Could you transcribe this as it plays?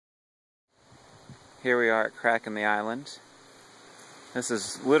Here we are at Crack in the Island. This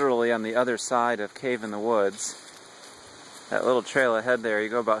is literally on the other side of Cave in the Woods. That little trail ahead there, you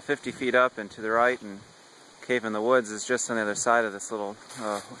go about 50 feet up and to the right, and Cave in the Woods is just on the other side of this little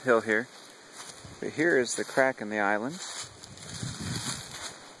hill here. But here is the Crack in the Island.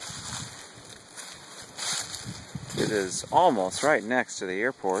 It is almost right next to the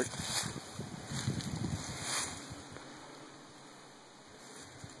airport.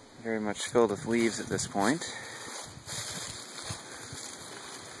 Very much filled with leaves at this point.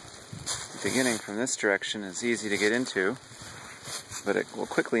 Beginning from this direction is easy to get into, but it will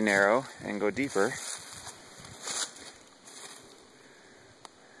quickly narrow and go deeper.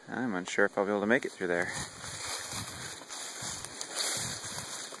 I'm unsure if I'll be able to make it through there.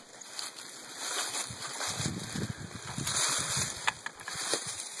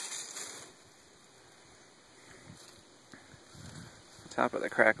 Top of the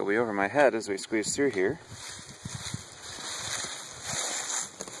crack will be over my head as we squeeze through here.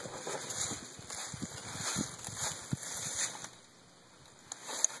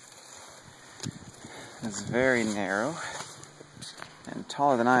 It's very narrow and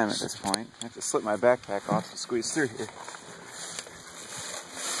taller than I am at this point. I have to slip my backpack off to squeeze through here.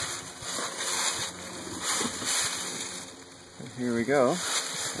 So here we go.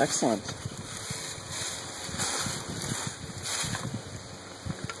 Excellent.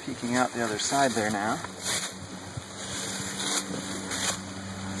 Peeking out the other side there now.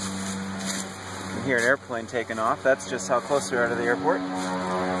 You can hear an airplane taking off. That's just how close we are to the airport.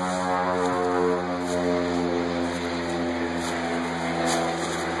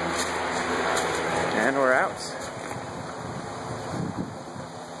 And we're out.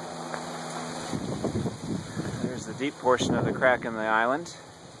 There's the deep portion of the Crack in the Island.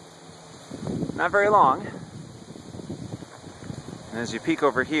 Not very long. And as you peek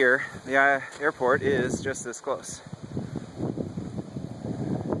over here, the airport is just this close.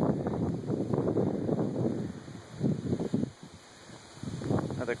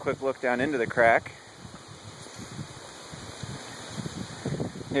 Another quick look down into the crack.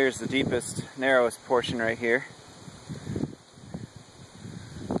 Here's the deepest, narrowest portion right here.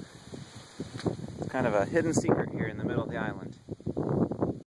 It's kind of a hidden secret here in the middle of the island.